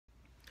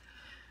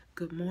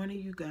Good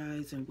morning, you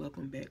guys, and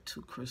welcome back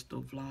to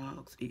Crystal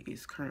Vlogs. It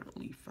is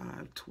currently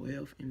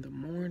 5:12 in the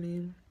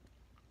morning.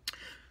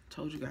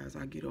 Told you guys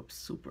I get up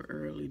super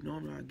early.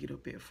 Normally I get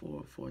up at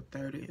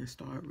 4:30 and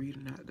start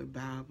reading out the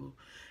Bible,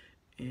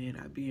 and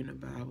I be in the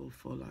Bible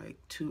for like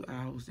 2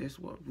 hours. That's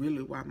why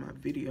my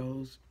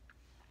videos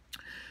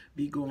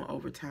be going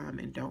over time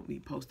and don't be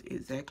posted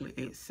exactly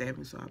at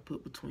 7. So I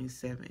put between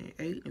 7 and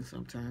 8, and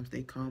sometimes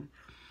they come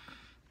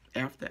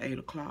after 8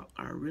 o'clock.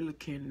 I really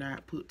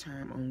cannot put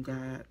time on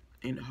God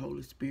and the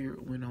Holy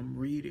Spirit when I'm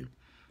reading,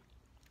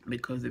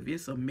 because if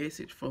it's a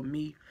message for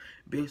me,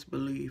 best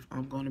believe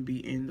I'm going to be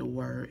in the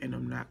Word, and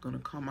I'm not going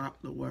to come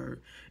out the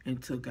Word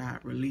until God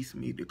release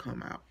me to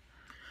come out.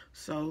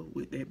 So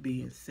with that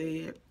being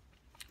said,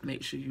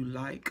 make sure you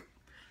like,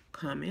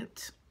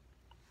 comment,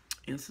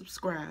 and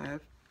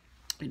subscribe.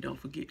 And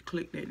don't forget to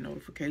click that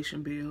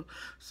notification bell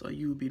so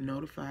you'll be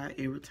notified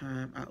every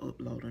time I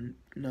upload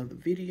another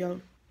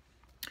video.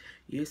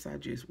 Yes, I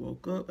just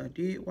woke up. I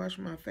did wash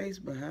my face,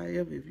 but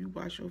however, if you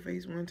wash your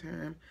face one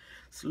time,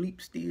 sleep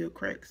still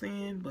cracks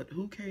in, but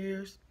who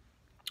cares?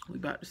 We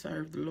about to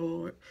serve the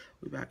Lord.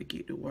 We about to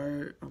get the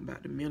word. I'm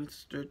about to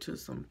minister to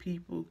some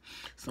people.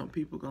 Some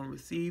people gonna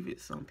receive it,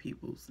 some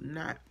people's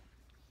not.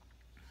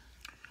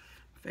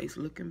 Face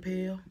looking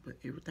pale, but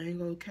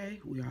everything okay.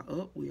 We are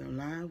up, we are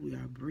alive, we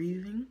are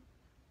breathing.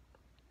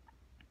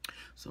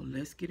 So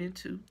let's get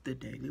into the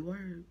daily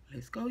word.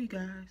 Let's go, you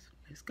guys.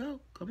 Let's go.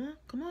 Come on,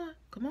 come on,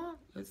 come on.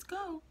 Let's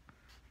go.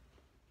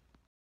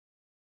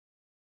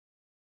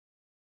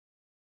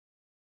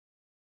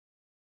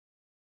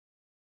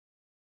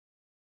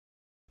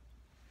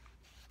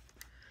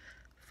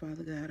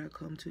 Father God, I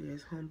come to you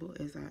as humble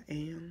as I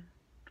am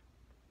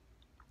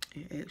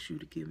and ask you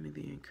to give me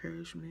the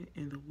encouragement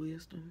and the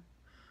wisdom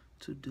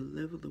to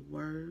deliver the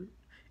word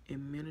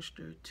and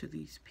minister to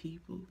these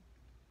people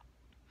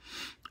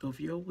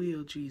of your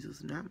will,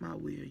 Jesus, not my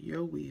will,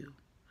 your will,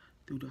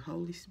 through the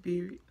Holy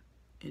Spirit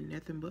and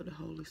nothing but the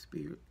Holy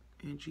Spirit.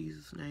 In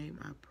Jesus' name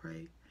I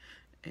pray.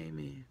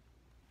 Amen.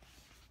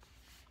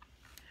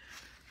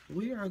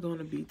 We are going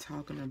to be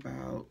talking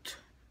about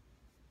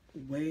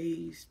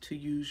ways to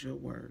use your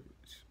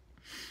words.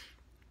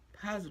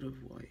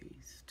 Positive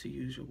ways to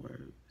use your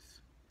words.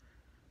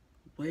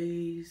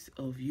 Ways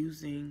of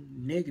using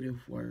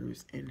negative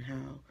words and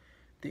how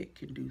that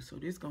can do. So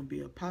there's going to be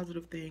a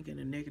positive thing and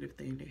a negative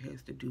thing that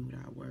has to do with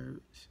our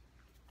words.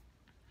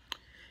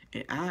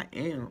 And I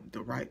am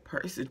the right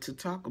person to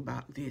talk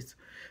about this.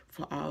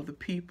 For all the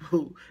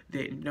people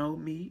that know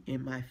me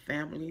and my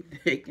family,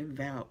 they can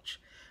vouch.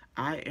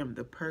 I am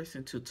the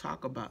person to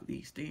talk about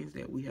these things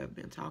that we have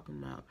been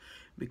talking about,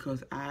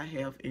 because I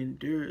have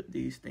endured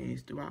these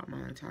things throughout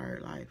my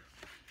entire life.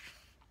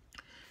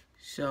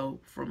 So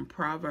from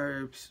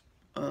Proverbs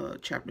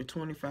chapter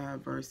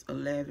 25 verse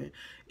 11,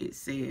 it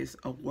says,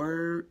 a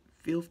word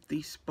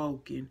filthy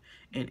spoken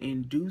and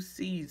in due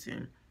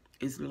season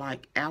is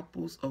like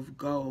apples of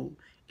gold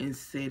in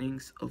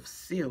settings of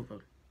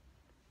silver.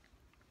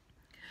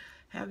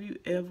 Have you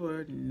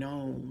ever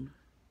known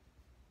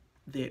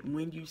that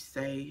when you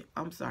say,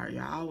 I'm sorry,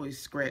 I always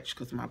scratch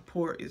because my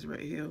port is right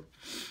here.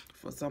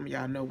 For some of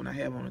y'all know, when I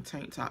have on a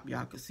tank top,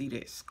 y'all can see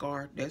that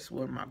scar. That's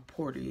where my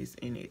port is,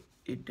 and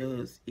it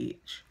does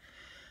itch.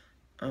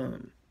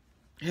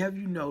 Have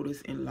you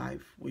noticed in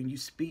life when you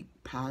speak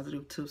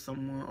positive to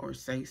someone or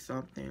say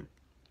something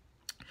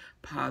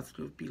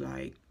positive, be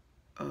like,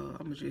 I'm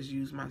going to just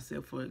use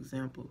myself for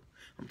example.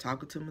 I'm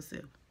talking to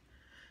myself.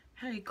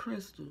 Hey,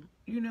 Crystal,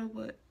 you know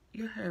what?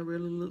 Your hair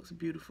really looks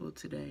beautiful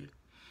today.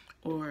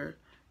 Or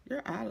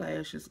your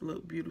eyelashes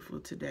look beautiful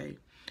today.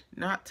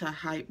 Not to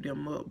hype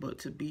them up, but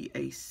to be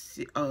a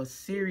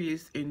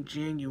serious and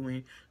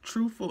genuine,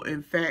 truthful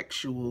and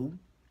factual,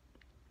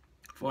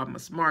 for I'm a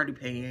smarty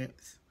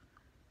pants,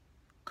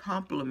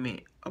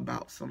 compliment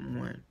about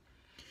someone.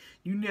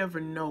 You never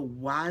know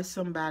why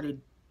somebody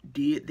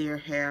did their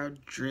hair,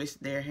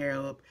 dressed their hair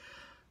up,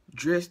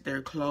 dressed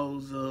their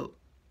clothes up,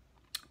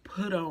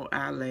 put on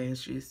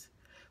eyelashes,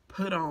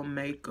 put on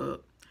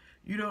makeup.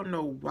 You don't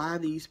know why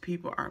these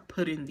people are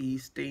putting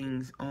these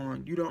things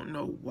on. You don't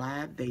know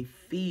why they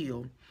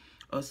feel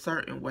a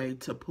certain way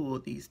to pull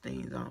these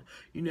things on.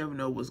 You never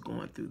know what's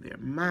going through their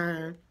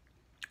mind.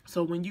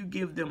 So when you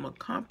give them a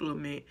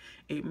compliment,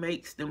 it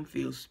makes them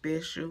feel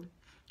special,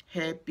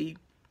 happy,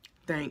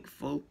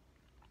 thankful,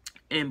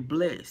 and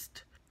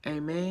blessed.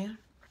 Amen.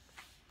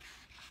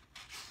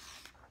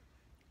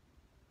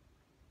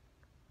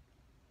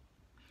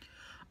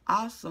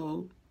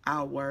 Also,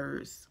 our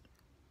words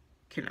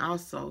can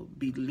also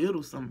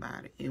belittle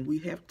somebody, and we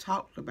have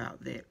talked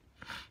about that.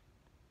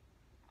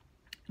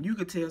 You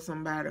could tell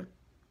somebody,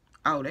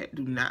 oh, that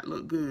do not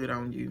look good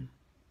on you.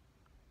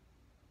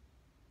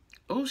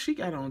 Oh, she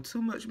got on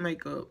too much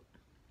makeup.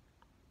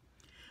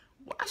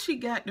 Why she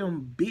got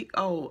them big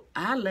old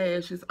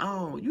eyelashes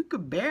on? You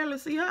could barely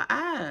see her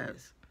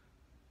eyes.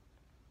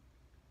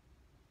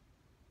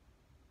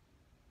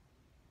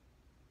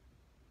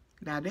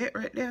 Now that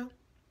right there,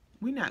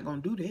 we not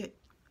gonna do that.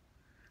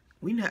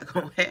 We not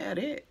gonna have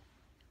that.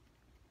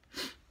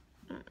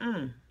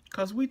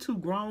 Because we too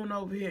grown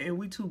over here and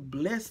we too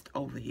blessed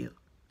over here.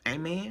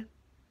 Amen?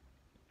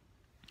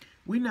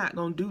 We not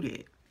going to do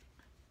that.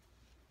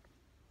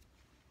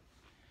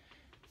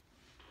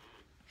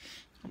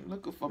 I'm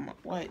looking for my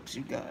wipes,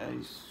 you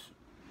guys.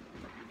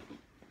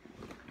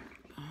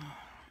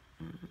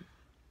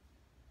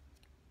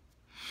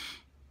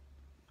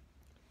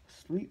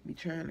 Sleep be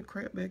trying to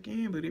crap back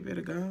in, but it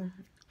better go.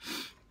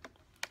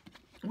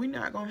 We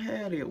not going to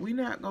have it. We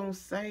not going to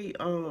say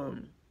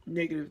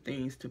negative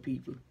things to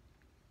people.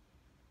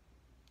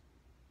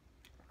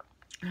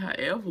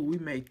 However, we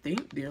may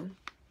think them.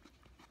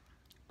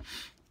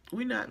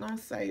 We're not gonna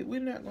say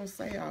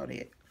all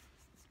that.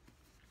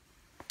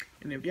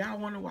 And if y'all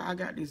wonder why I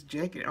got this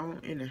jacket on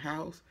in the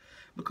house,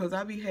 because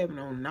I be having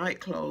on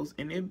night clothes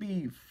and it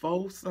be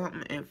 4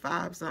 something and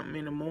 5 something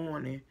in the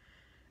morning.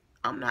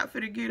 I'm not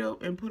finna get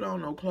up and put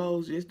on no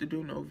clothes just to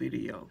do no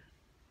video.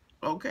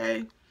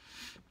 Okay?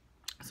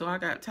 So I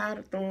got tired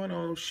of throwing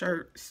on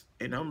shirts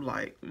and I'm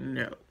like,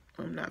 no.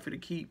 I'm not finna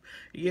keep,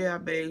 yeah, I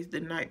bathed the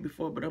night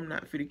before, but I'm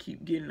not finna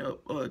keep getting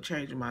up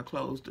changing my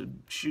clothes to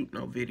shoot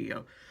no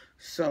video.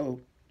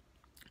 So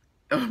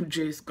I'm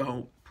just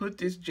gonna put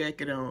this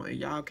jacket on and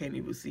y'all can't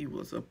even see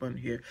what's up under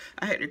here.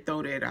 I had to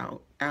throw that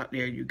out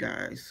there, you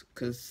guys,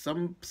 because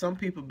some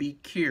people be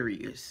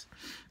curious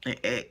and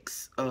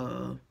ask,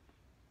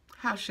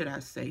 how should I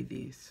say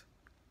this?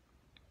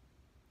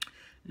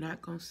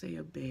 Not gonna say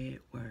a bad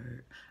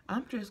word.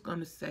 I'm just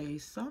gonna say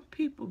some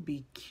people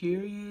be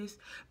curious,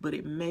 but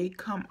it may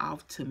come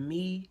off to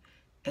me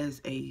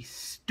as a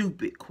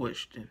stupid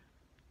question.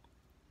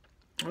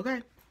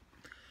 Okay,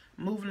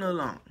 moving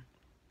along.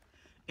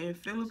 In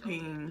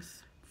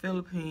Philippines,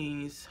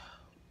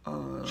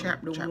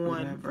 chapter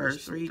 1,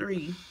 verse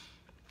 3.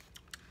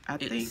 I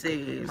think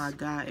says, my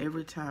God,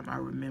 every time I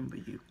remember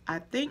you. I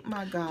think,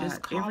 my God, just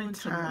every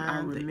time I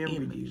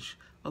remember you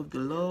of the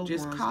loved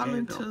just ones,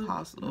 calling to the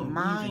apostle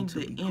mind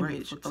the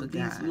image of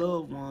these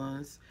loved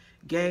ones,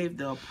 gave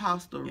the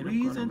apostle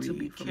reason to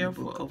be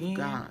careful of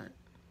God.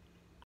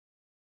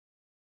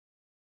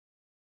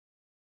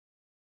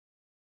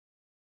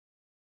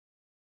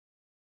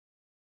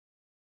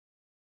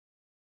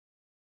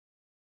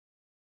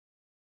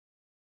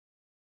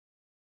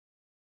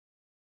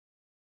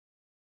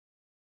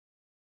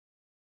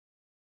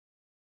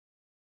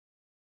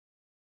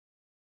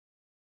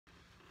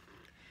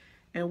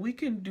 And we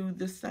can do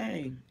the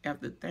same.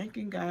 After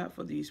thanking God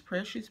for these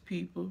precious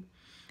people,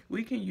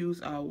 we can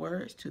use our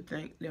words to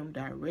thank them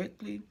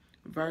directly,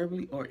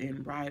 verbally, or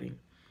in writing.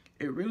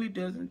 It really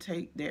doesn't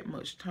take that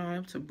much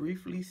time to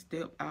briefly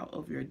step out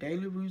of your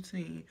daily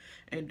routine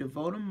and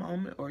devote a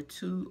moment or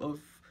two of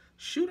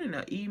shooting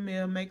an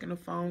email, making a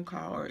phone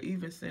call, or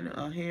even sending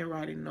a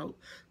handwriting note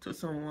to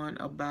someone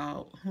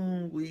about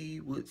whom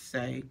we would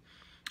say,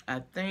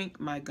 I thank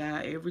my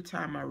God every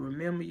time I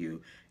remember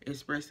you.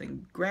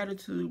 Expressing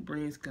gratitude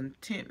brings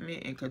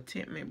contentment, and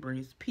contentment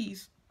brings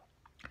peace.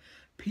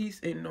 Peace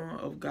and knowing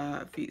of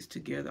God fits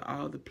together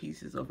all the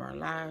pieces of our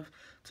lives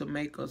to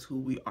make us who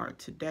we are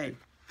today.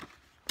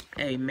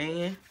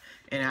 Amen.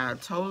 And I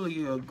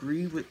totally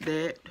agree with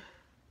that.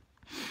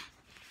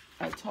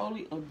 I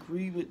totally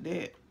agree with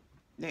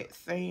that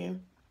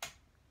saying.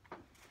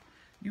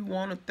 You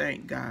want to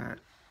thank God.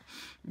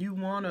 You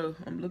want to,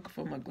 I'm looking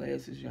for my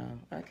glasses, y'all.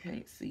 I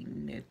can't see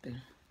nothing.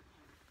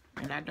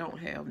 And I don't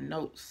have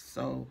notes,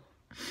 so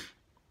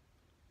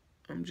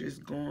I'm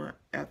just going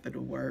after the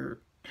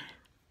word.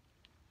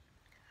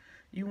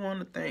 You want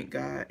to thank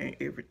God in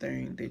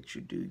everything that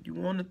you do. You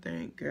want to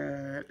thank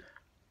God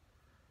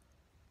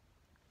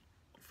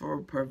for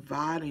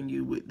providing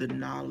you with the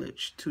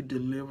knowledge to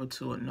deliver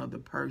to another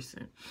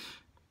person.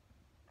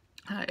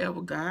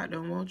 However, God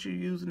don't want you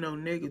using no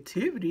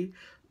negativity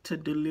to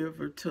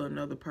deliver to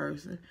another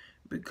person,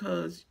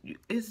 because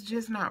it's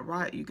just not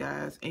right, you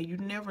guys. And you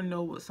never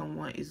know what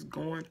someone is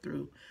going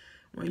through.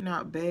 When you're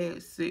not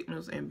bad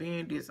signals and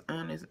being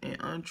dishonest and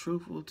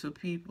untruthful to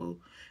people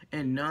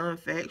and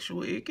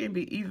non-factual, it can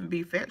be even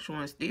be factual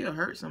and still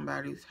hurt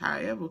somebody.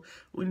 However,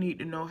 we need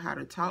to know how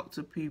to talk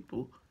to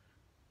people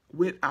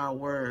with our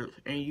words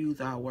and use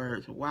our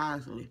words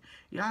wisely.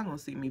 Y'all gonna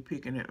see me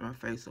picking at my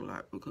face a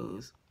lot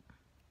because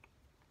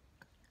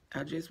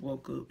I just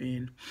woke up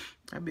and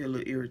I be a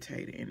little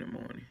irritated in the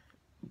morning.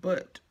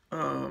 But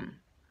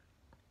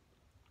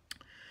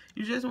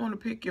you just want to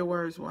pick your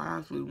words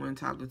wisely when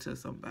talking to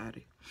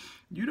somebody.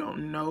 You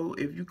don't know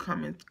if you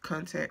come in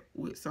contact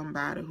with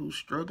somebody who's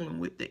struggling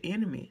with the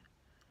enemy.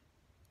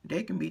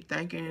 They can be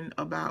thinking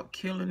about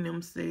killing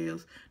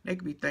themselves. They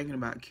can be thinking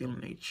about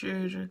killing their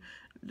children.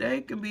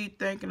 They can be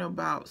thinking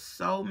about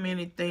so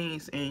many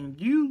things. And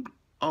you,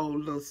 oh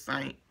little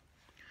saint,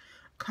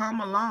 come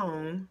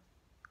along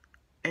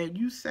and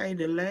you say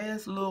the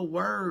last little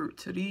word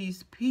to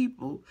these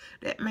people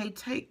that may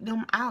take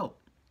them out.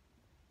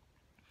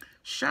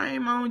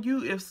 Shame on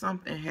you if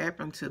something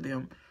happened to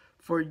them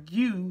for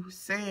you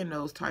saying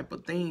those type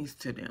of things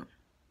to them.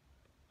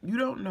 You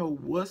don't know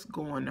what's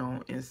going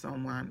on in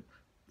someone's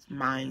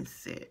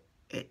mindset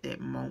at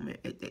that moment,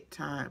 at that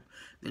time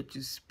that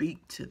you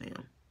speak to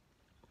them.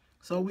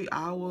 So we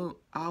always,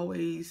 I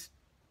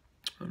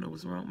don't know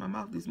what's wrong with my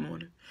mouth this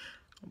morning.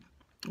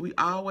 We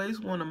always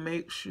want to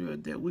make sure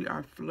that we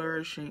are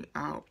flourishing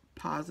out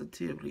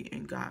positively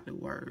in godly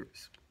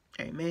words.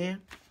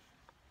 Amen.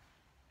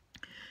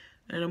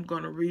 And I'm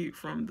going to read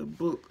from the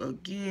book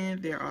again.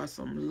 There are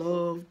some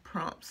love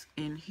prompts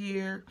in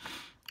here.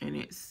 And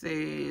it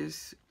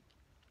says,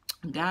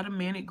 got a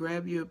minute,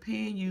 grab your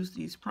pen, use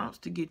these prompts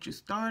to get you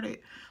started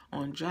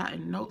on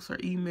jotting notes or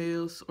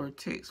emails or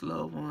text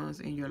loved ones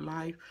in your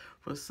life.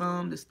 For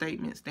some, the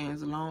statement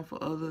stands alone.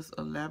 For others,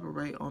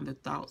 elaborate on the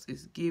thoughts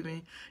it's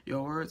giving.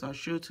 Your words are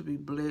sure to be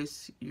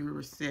blessed your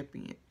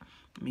recipient,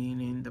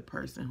 meaning the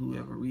person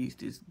whoever reads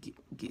this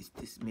gets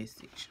this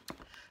message.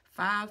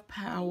 5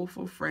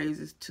 powerful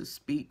phrases to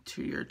speak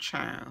to your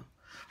child.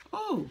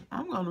 Oh,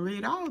 I'm going to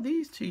read all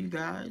these to you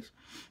guys.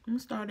 I'm going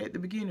to start at the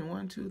beginning.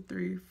 1, 2,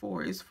 3,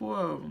 4. It's 4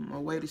 of them. A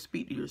way to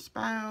speak to your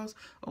spouse,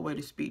 a way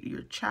to speak to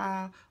your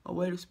child, a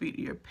way to speak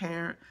to your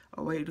parent,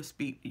 a way to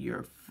speak to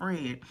your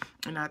friend.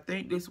 And I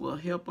think this will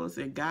help us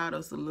and guide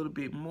us a little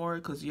bit more,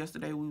 because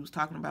yesterday we was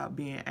talking about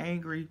being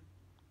angry.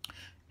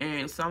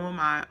 And some of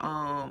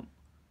my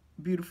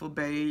beautiful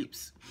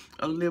babes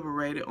are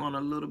liberated on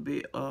a little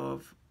bit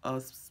of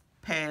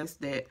past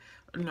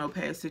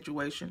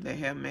situation that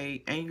have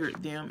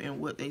angered them and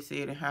what they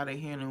said and how they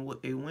handled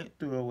what they went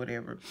through or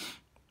whatever.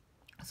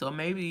 So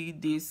maybe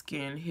this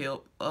can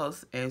help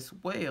us as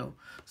well.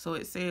 So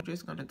it said I'm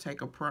just going to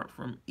take a prompt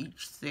from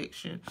each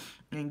section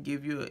and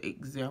give you an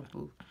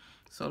example.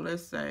 So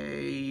let's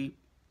say,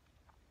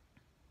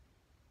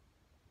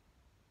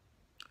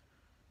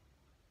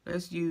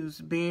 let's use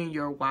being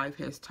your wife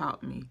has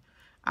taught me.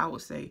 I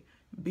would say,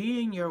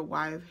 being your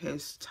wife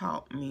has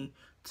taught me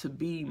to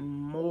be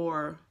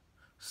more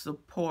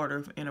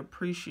supportive and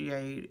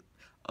appreciative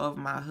of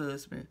my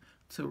husband,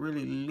 to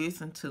really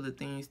listen to the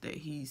things that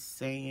he's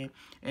saying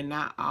and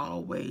not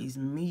always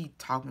me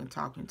talking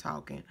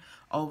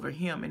over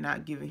him and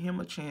not giving him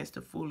a chance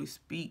to fully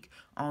speak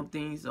on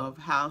things of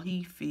how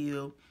he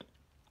feel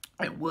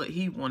and what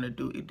he want to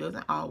do. It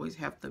doesn't always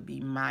have to be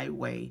my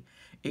way.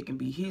 It can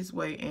be his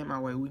way and my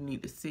way. We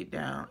need to sit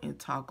down and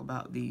talk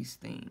about these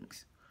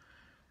things.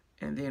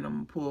 And then I'm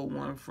going to pull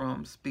one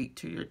from Speak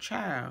to Your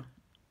Child.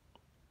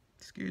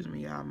 Excuse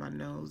me, y'all. My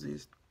nose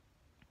is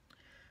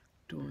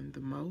doing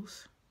the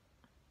most.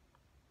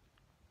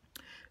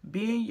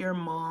 Being your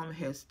mom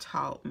has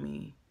taught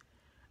me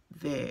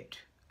that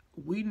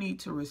we need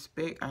to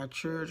respect our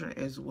children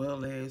as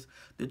well as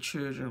the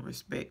children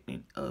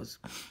respecting us.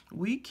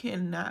 We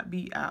cannot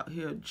be out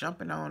here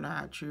jumping on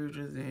our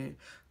children and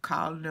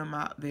calling them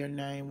out their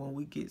name when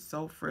we get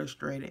so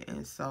frustrated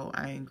and so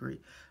angry.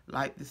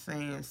 Like the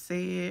saying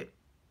said,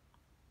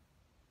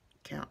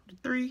 count to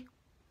 3,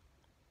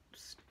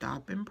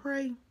 stop and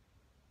pray.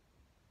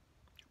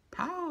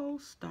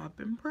 Pause, stop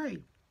and pray.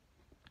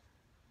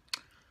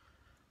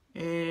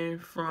 And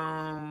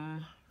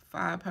from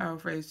 5 power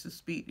phrases to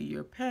speak to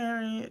your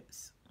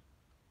parents,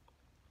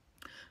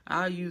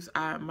 I'll use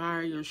I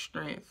admire your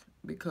strength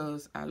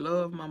because I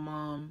love my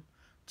mom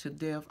to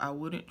death. I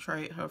wouldn't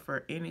trade her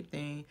for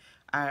anything.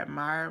 I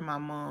admire my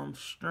mom's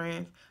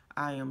strength.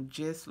 I am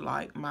just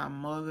like my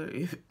mother.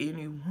 If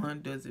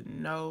anyone doesn't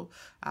know,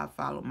 I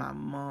follow my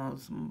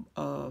mom's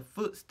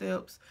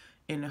footsteps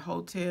in the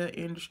hotel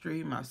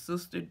industry. My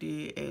sister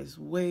did as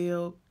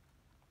well.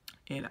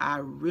 And I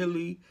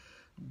really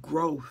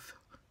growth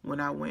when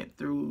I went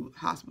through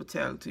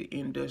hospitality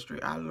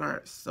industry. I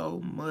learned so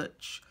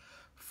much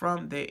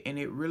from that, and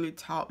it really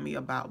taught me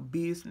about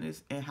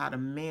business and how to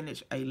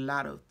manage a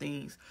lot of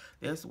things.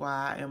 That's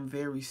why I am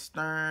very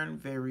stern,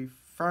 very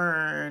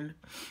firm,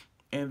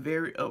 and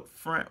very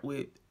upfront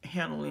with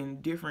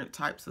handling different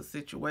types of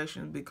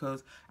situations,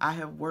 because I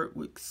have worked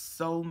with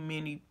so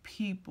many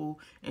people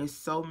and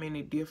so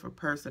many different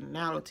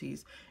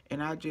personalities,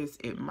 and I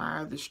just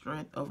admire the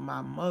strength of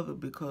my mother,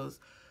 because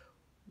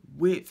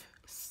with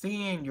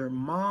seeing your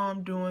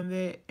mom doing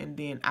that and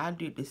then I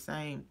did the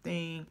same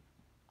thing,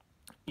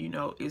 you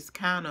know, it's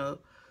kind of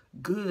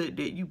good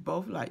that you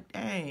both like,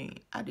 dang,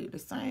 I did the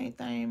same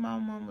thing my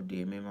mama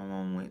did. Me and my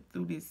mom went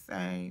through this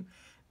same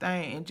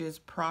thing and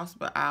just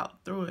prosper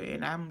out through it.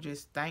 And I'm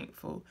just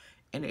thankful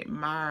and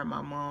admire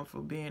my mom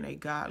for being a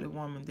godly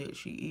woman that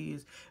she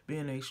is,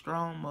 being a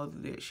strong mother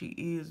that she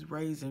is,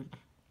 raising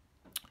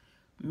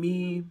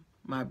me,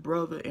 my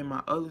brother, and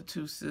my other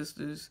 2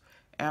 sisters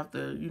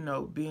after, you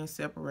know, being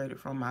separated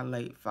from my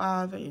late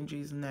father. In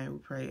Jesus' name we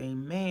pray,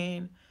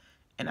 amen.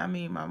 And I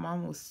mean, my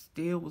mom was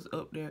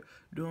up there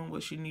doing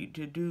what she needed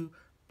to do,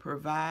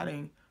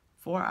 providing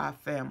for our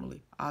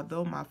family.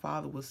 Although my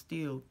father was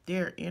still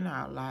there in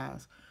our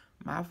lives,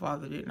 my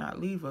father did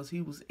not leave us.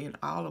 He was in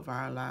all of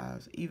our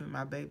lives, even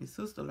my baby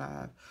sister's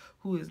life,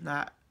 who is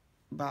not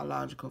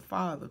biological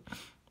father.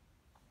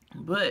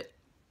 But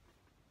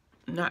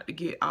not to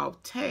get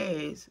off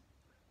task,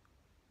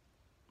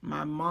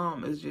 my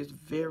mom is just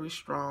very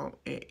strong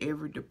in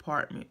every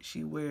department.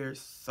 She wears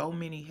so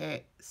many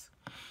hats.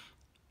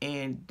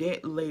 And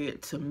that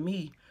led to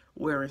me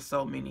wearing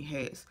so many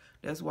hats.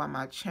 That's why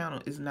my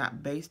channel is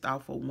not based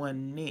off of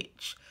one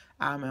niche.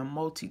 I'm a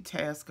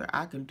multitasker.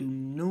 I can do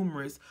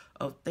numerous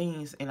of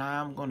things, and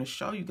I'm going to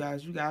show you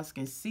guys. You guys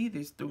can see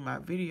this through my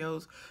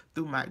videos,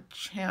 through my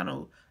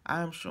channel.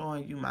 I'm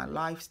showing you my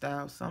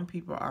lifestyle. Some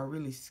people are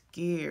really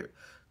scared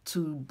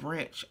to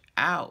branch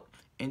out.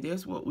 And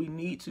that's what we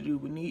need to do.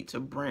 We need to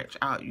branch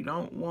out. You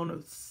don't want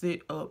to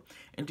sit up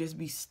and just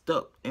be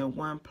stuck in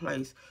one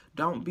place.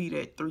 Don't be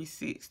that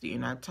 360.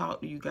 And I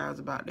talked to you guys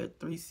about that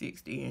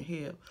 360 in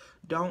hell.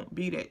 Don't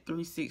be that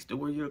 360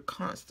 where you're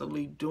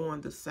constantly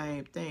doing the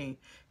same thing.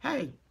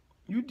 Hey,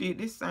 you did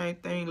this same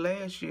thing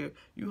last year.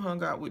 You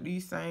hung out with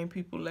these same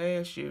people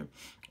last year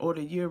or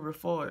the year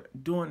before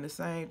doing the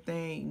same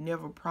thing,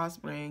 never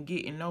prospering and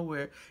getting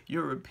nowhere.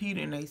 You're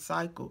repeating a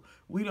cycle.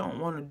 We don't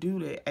want to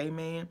do that,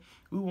 amen.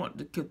 We want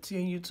to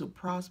continue to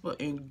prosper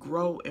and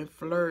grow and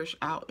flourish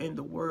out in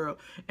the world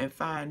and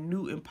find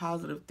new and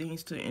positive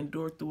things to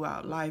endure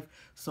throughout life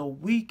so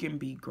we can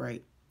be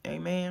great,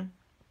 amen.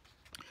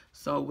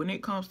 So when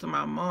it comes to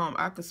my mom,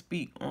 I could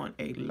speak on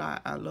a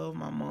lot. I love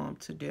my mom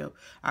to death.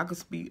 I could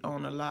speak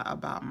on a lot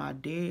about my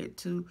dad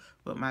too,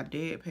 but my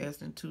dad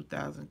passed in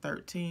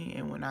 2013.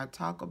 And when I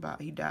talk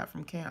about, he died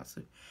from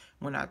cancer.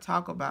 When I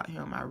talk about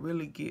him, I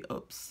really get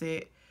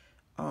upset.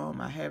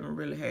 I haven't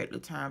really had the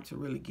time to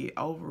really get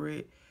over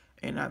it.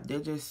 And they're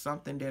just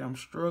something that I'm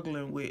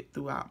struggling with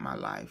throughout my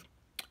life.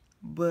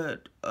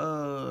 But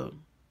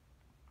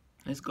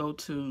let's go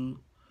to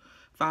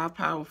 5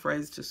 power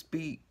phrases to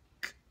speak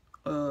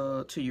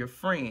to your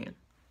friend.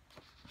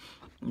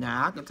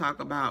 Now, I can talk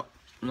about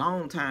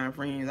long time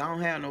friends. I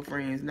don't have no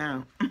friends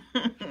now.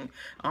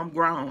 I'm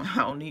grown. I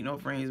don't need no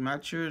friends. My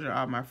children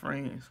are my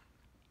friends.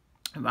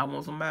 If I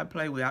want somebody to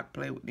play with, I can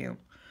play with them.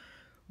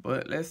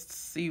 But let's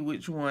see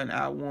which one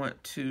I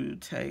want to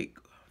take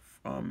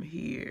from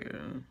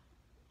here.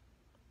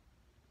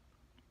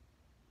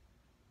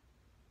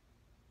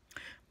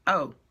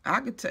 Oh, I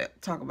could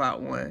talk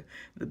about one.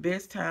 The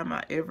best time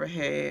I ever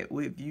had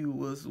with you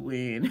was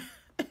when...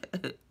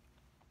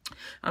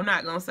 I'm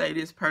not going to say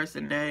this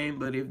person's name,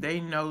 but if they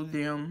know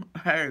them,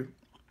 hey,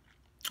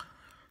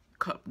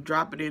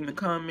 drop it in the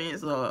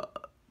comments or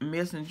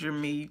messenger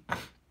me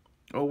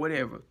or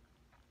whatever.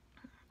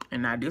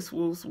 And now this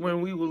was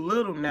when we were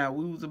little. Now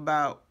we was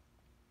about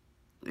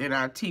in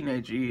our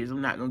teenage years.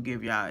 I'm not going to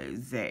give y'all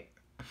exact.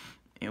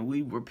 And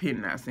we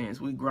repenting our sins.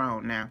 We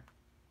grown now.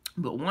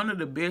 But one of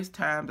the best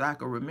times I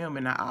can remember,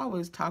 and I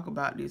always talk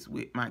about this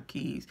with my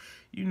kids,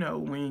 you know,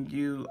 when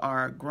you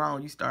are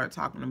grown, you start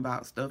talking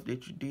about stuff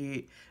that you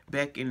did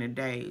back in the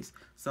days.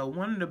 So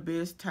one of the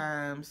best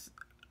times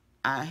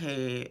I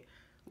had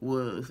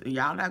was, and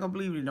y'all not gonna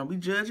believe it, don't be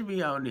judging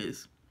me on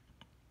this.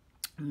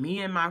 Me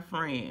and my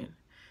friend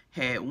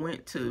had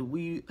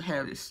we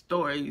had a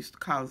store, it used to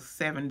call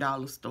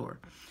 $7 store.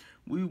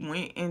 We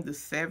went in the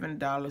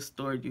 $7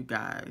 store, you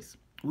guys.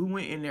 We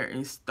went in there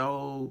and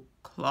stole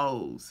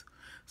clothes.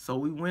 So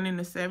we went in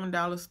the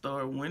 $7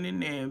 store, went in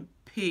there and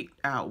picked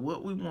out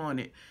what we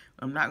wanted.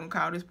 I'm not going to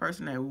call this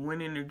person name. We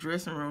went in the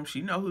dressing room.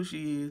 She know who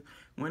she is.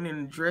 Went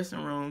in the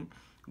dressing room.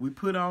 We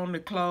put on the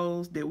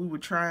clothes that we were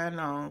trying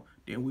on.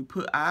 Then we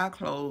put our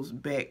clothes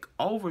back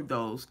over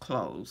those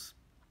clothes.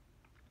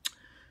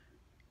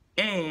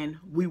 And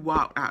we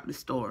walked out the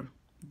store.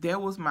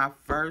 That was my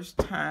first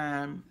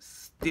time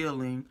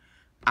stealing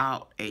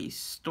out a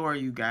store,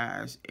 you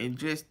guys, and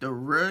just the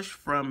rush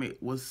from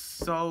it was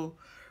so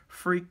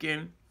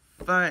freaking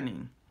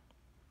funny.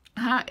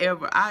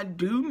 However, I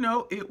do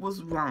know it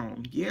was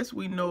wrong. Yes,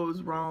 we know it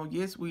was wrong.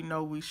 Yes, we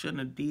know we shouldn't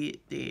have did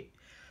that,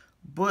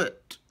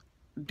 but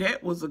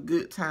that was a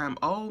good time.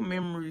 Old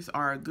memories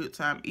are a good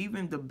time,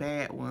 even the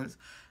bad ones.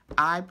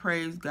 I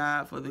praise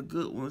God for the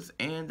good ones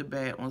and the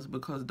bad ones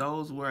because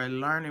those were a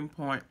learning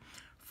point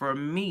for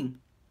me.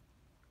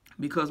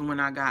 Because when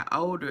I got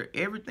older,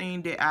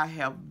 everything that I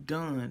have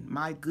done,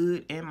 my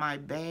good and my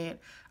bad,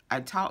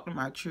 I talk to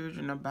my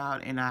children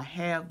about, and I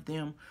have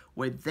them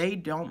where they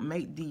don't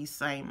make these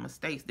same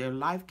mistakes. Their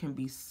life can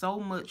be so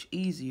much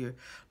easier.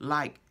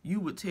 Like you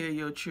would tell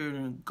your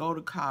children, go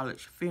to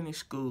college, finish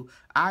school.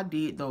 I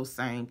did those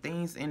same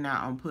things, and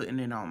now I'm putting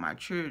it on my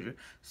children.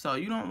 So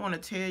you don't want to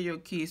tell your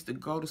kids to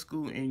go to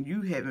school and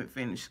you haven't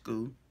finished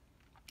school.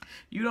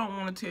 You don't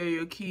want to tell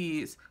your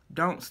kids,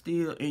 don't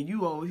steal, and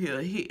you over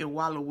here hitting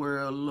while the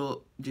world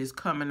look, just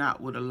coming out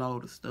with a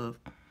load of stuff.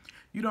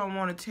 You don't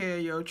want to tell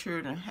your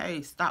children,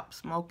 hey, stop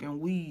smoking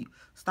weed,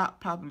 stop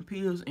popping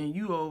pills, and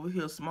you over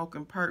here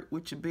smoking perk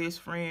with your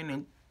best friend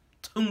and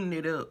tuning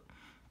it up.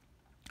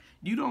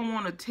 You don't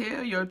want to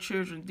tell your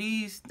children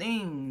these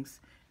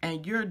things,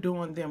 and you're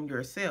doing them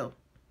yourself.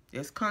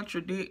 That's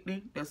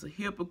contradicting. That's a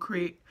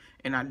hypocrite,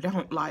 and I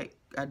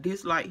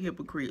dislike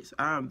hypocrites.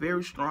 I am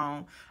very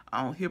strong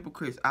on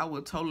hypocrites. I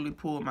will totally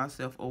pull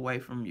myself away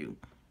from you.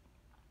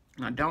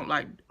 I don't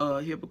like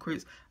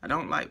hypocrites. I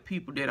don't like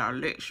people that are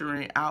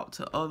lecturing out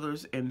to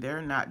others and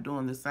they're not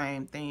doing the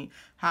same thing.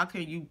 How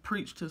can you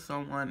preach to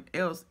someone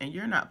else and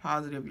you're not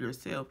positive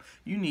yourself?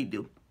 You need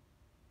to.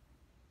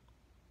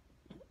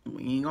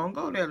 We ain't gonna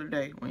go there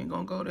today. We ain't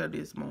gonna go there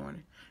this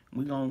morning.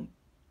 we're going to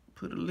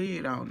put a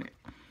lid on it.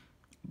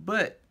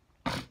 But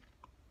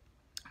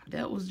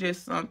that was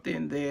just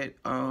something that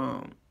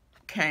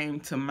came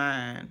to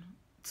mind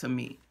to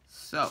me.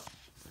 So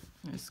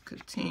let's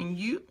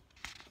continue.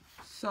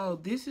 So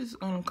this is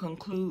going to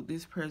conclude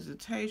this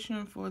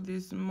presentation for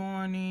this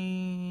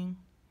morning.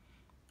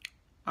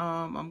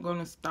 I'm going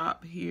to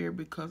stop here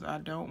because I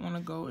don't want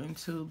to go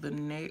into the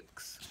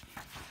next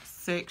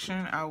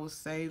section. I will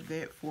save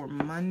that for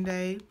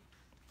Monday.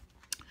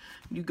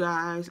 You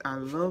guys, I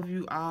love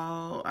you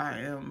all. I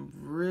am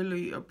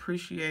really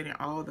appreciating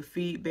all the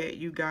feedback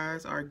you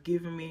guys are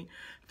giving me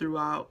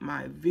throughout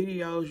my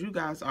videos. You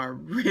guys are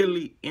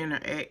really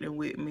interacting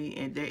with me,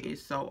 and that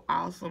is so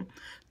awesome.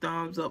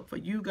 Thumbs up for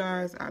you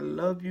guys. I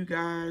love you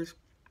guys.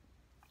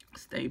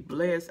 Stay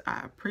blessed.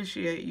 I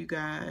appreciate you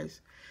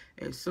guys.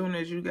 As soon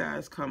as you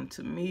guys come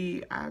to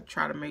me, I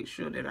try to make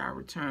sure that I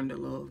return the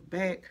love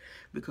back,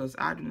 because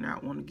I do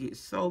not want to get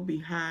so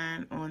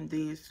behind on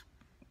this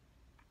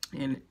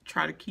and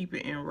try to keep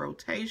it in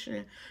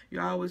rotation. You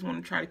always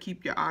want to try to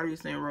keep your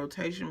audience in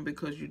rotation,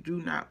 because you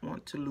do not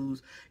want to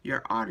lose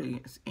your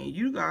audience. And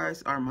you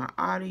guys are my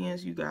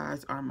audience. You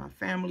guys are my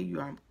family.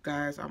 You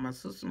guys are my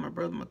sister, my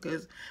brother, my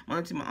cousin, my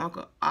auntie, my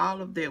uncle, all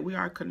of that. We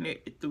are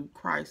connected through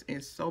Christ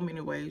in so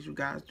many ways you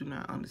guys do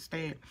not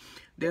understand.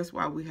 That's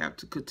why we have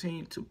to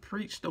continue to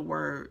preach the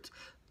words,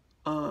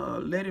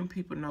 letting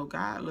people know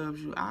God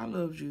loves you. I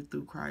love you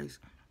through Christ.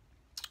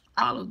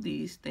 All of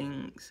these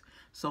things,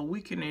 so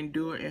we can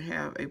endure and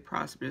have a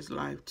prosperous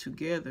life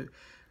together,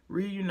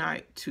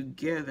 reunite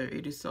together.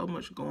 It is so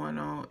much going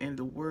on in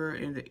the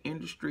world, in the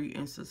industry,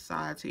 in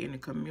society, in the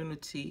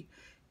community,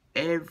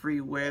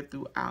 everywhere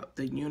throughout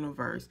the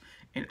universe.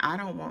 And I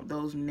don't want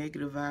those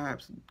negative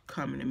vibes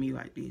coming to me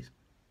like this.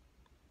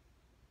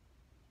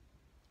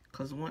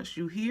 Because once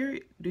you hear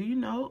it, do you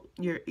know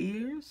your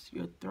ears,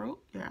 your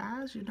throat, your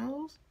eyes, your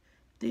nose,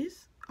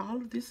 all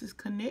of this is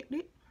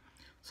connected.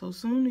 So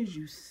soon as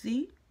you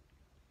see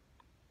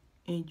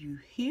and you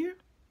hear,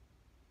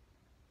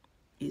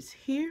 it's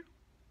here,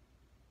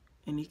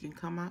 and it can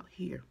come out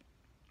here.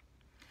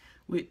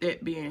 With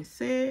that being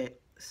said,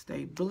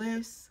 stay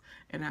blessed,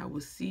 and I will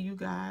see you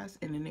guys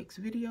in the next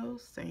video.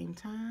 Same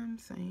time,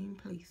 same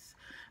place.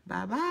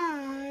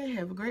 Bye-bye.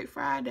 Have a great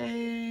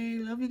Friday.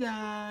 Love you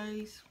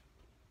guys.